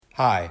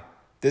Hi,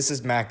 this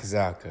is Matt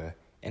Kazaka,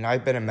 and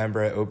I've been a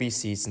member at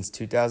OBC since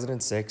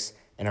 2006,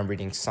 and I'm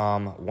reading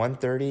Psalm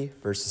 130,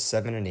 verses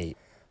 7 and 8.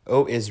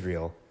 O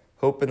Israel,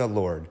 hope in the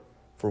Lord,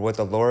 for with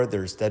the Lord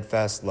there is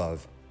steadfast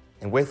love,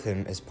 and with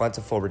him is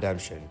plentiful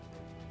redemption,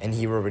 and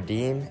he will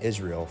redeem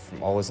Israel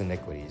from all his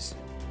iniquities.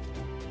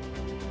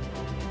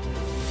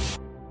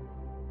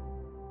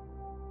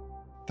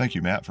 Thank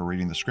you, Matt, for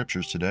reading the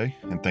scriptures today,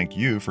 and thank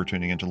you for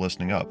tuning in to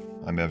Listening Up.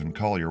 I'm Evan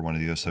Collier, one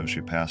of the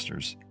associate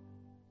pastors.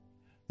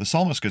 The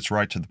psalmist gets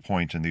right to the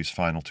point in these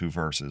final two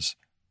verses.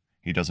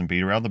 He doesn't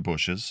beat around the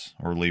bushes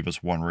or leave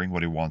us wondering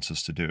what he wants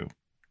us to do.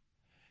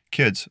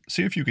 Kids,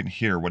 see if you can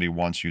hear what he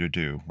wants you to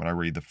do when I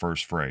read the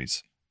first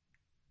phrase.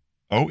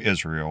 O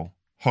Israel,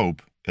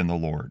 hope in the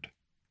Lord.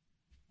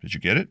 Did you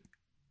get it?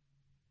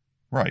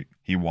 Right,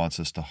 he wants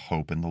us to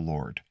hope in the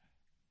Lord.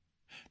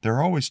 There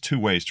are always two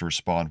ways to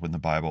respond when the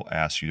Bible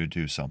asks you to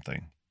do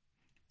something.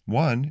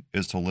 One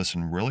is to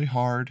listen really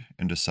hard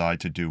and decide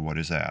to do what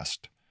is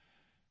asked.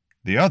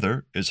 The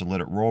other is to let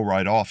it roll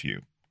right off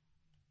you.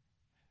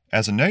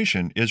 As a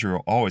nation,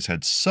 Israel always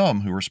had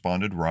some who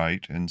responded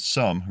right and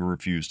some who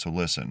refused to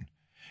listen,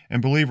 and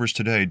believers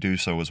today do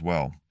so as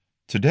well.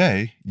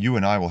 Today, you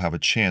and I will have a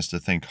chance to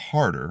think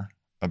harder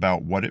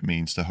about what it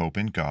means to hope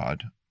in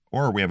God,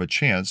 or we have a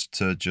chance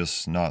to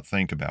just not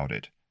think about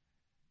it.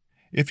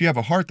 If you have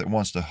a heart that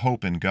wants to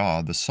hope in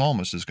God, the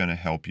psalmist is going to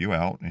help you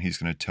out, and he's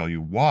going to tell you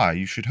why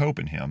you should hope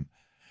in him,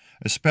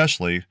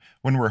 especially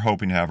when we're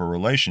hoping to have a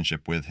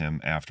relationship with him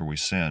after we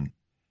sin.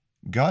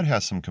 God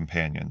has some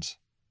companions.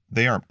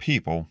 They aren't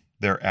people,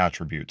 they're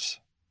attributes,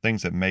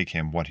 things that make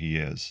him what he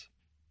is.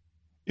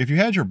 If you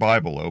had your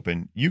Bible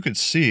open, you could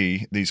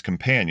see these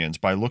companions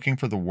by looking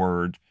for the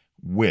word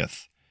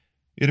with.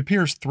 It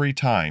appears 3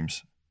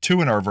 times,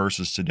 2 in our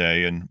verses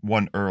today and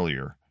 1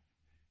 earlier.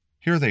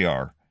 Here they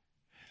are.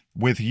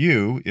 With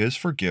you is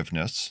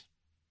forgiveness.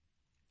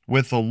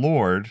 With the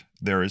Lord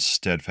there is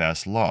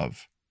steadfast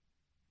love.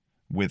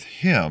 With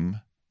him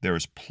there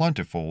is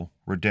plentiful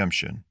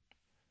redemption.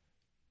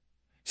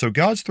 So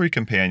God's 3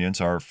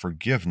 companions are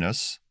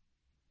forgiveness,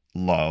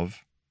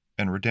 love,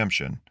 and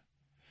redemption.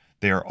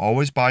 They are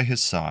always by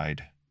his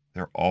side.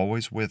 They're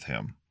always with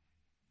him.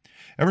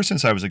 Ever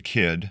since I was a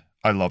kid,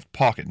 I loved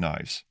pocket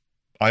knives.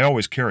 I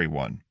always carry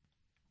one.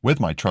 With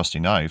my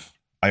trusty knife,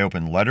 I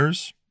open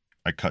letters,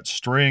 I cut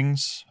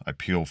strings, I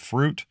peel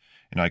fruit,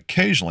 and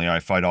occasionally I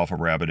fight off a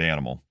rabid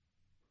animal.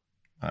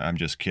 I'm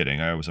just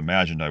kidding. I always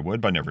imagined I would,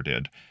 but I never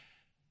did.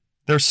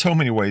 There's so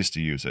many ways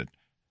to use it.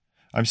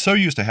 I'm so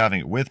used to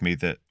having it with me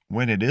that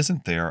when it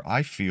isn't there,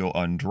 I feel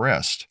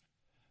undressed.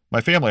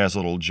 My family has a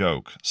little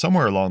joke.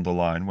 Somewhere along the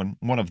line, when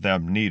one of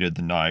them needed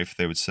the knife,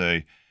 they would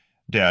say,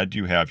 "Dad, do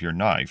you have your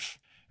knife?"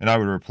 And I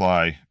would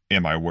reply,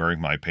 "Am I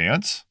wearing my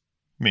pants?"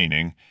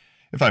 Meaning,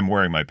 if I'm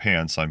wearing my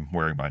pants, I'm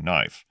wearing my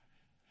knife.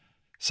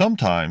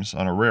 Sometimes,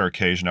 on a rare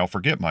occasion, I'll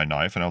forget my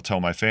knife and I'll tell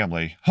my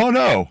family, "Oh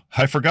no,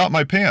 I forgot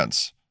my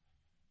pants."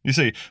 You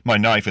see, my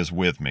knife is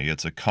with me.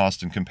 It's a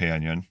constant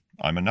companion.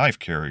 I'm a knife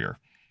carrier.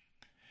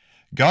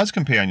 God's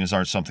companions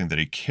aren't something that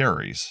he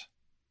carries,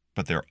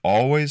 but they're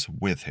always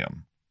with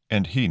him,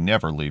 and he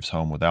never leaves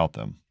home without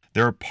them.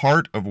 They're a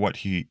part of what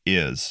he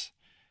is.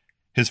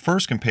 His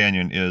first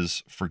companion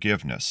is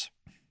forgiveness.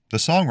 The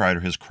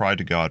songwriter has cried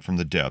to God from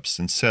the depths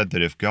and said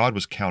that if God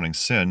was counting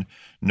sin,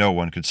 no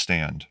one could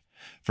stand.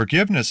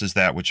 Forgiveness is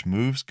that which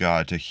moves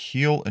God to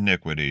heal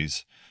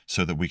iniquities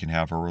so that we can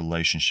have a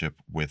relationship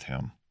with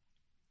him.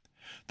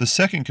 The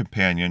second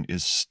companion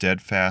is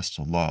steadfast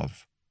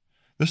love.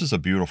 This is a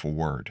beautiful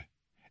word.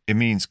 It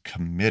means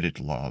committed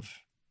love,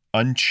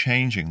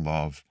 unchanging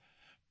love,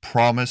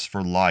 promise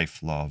for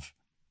life love.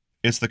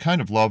 It's the kind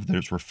of love that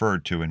is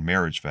referred to in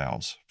marriage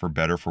vows, for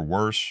better for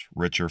worse,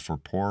 richer for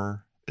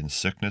poorer, in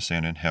sickness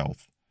and in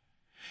health.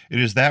 It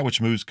is that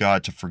which moves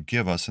God to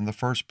forgive us in the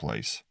first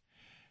place.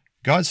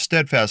 God's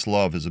steadfast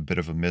love is a bit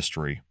of a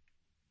mystery.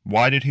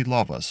 Why did he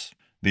love us?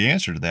 The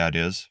answer to that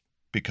is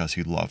because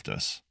he loved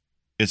us.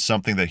 It's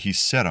something that he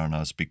set on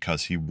us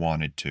because he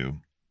wanted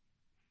to.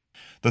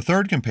 The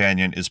third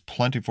companion is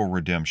plentiful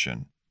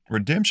redemption.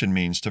 Redemption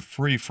means to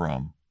free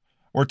from,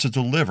 or to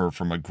deliver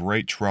from a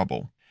great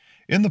trouble.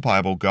 In the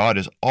Bible, God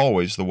is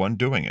always the one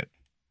doing it.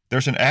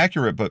 There's an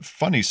accurate but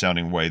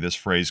funny-sounding way this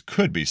phrase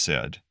could be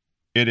said.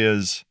 It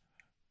is,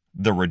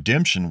 the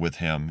redemption with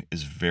him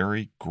is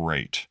very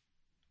great.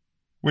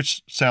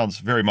 Which sounds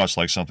very much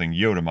like something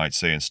Yoda might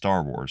say in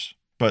Star Wars.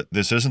 But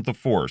this isn't the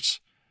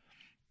Force.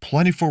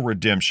 Plentiful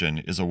redemption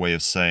is a way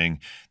of saying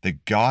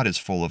that God is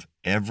full of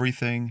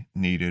everything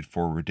needed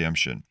for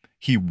redemption.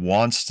 He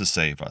wants to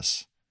save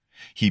us.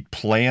 He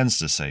plans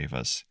to save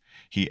us.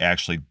 He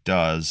actually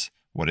does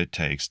what it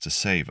takes to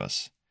save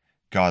us.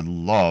 God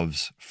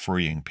loves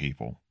freeing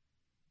people.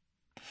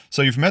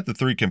 So you've met the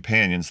 3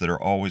 companions that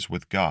are always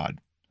with God.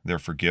 They're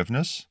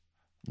forgiveness,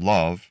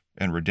 love,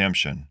 and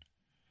redemption.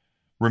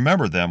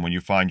 Remember them when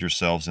you find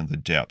yourselves in the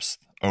depths,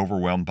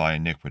 overwhelmed by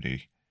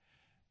iniquity.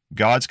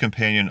 God's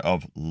companion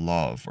of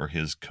love, or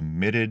his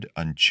committed,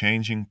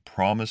 unchanging,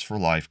 promise for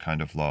life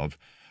kind of love,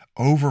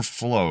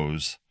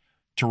 overflows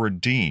to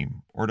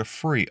redeem or to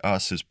free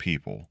us, his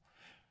people,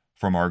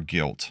 from our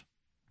guilt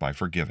by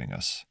forgiving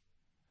us.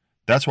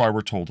 That's why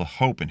we're told to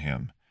hope in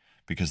him,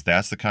 because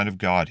that's the kind of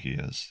God he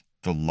is,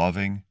 the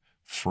loving,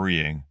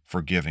 freeing,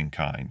 forgiving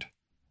kind.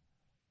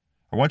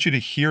 I want you to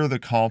hear the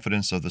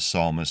confidence of the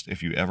psalmist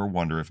if you ever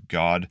wonder if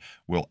God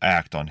will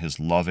act on his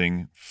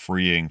loving,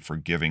 freeing,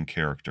 forgiving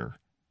character.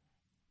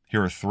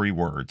 Here are 3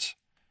 words: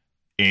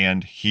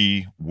 and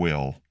he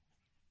will.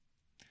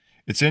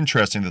 It's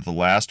interesting that the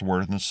last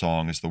word in the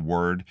song is the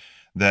word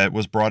that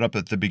was brought up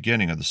at the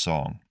beginning of the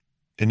song: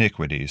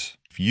 iniquities.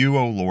 If you,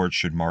 O Lord,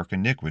 should mark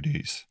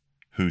iniquities,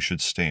 who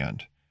should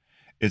stand?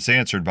 It's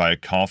answered by a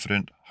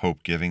confident,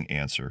 hope-giving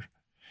answer: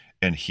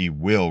 and he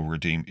will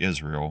redeem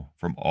Israel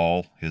from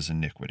all his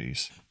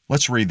iniquities.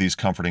 Let's read these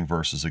comforting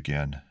verses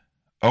again.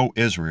 O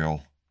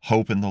Israel,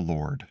 hope in the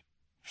Lord,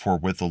 for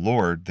with the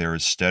Lord there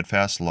is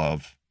steadfast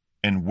love,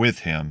 and with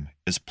him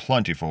is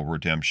plentiful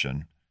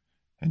redemption,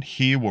 and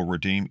he will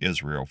redeem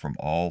Israel from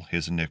all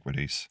his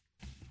iniquities.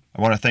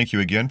 I want to thank you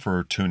again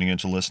for tuning in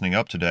to Listening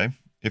Up today.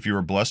 If you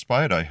were blessed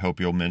by it, I hope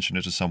you'll mention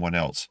it to someone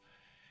else.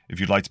 If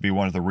you'd like to be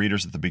one of the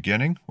readers at the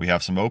beginning, we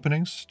have some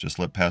openings. Just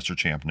let Pastor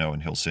Champ know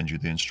and he'll send you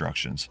the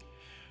instructions.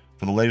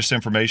 For the latest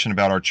information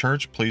about our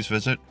church, please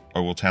visit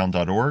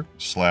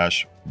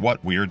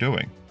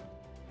owltown.org/whatwearedoing.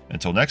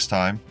 Until next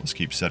time, let's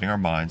keep setting our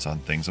minds on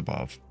things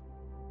above.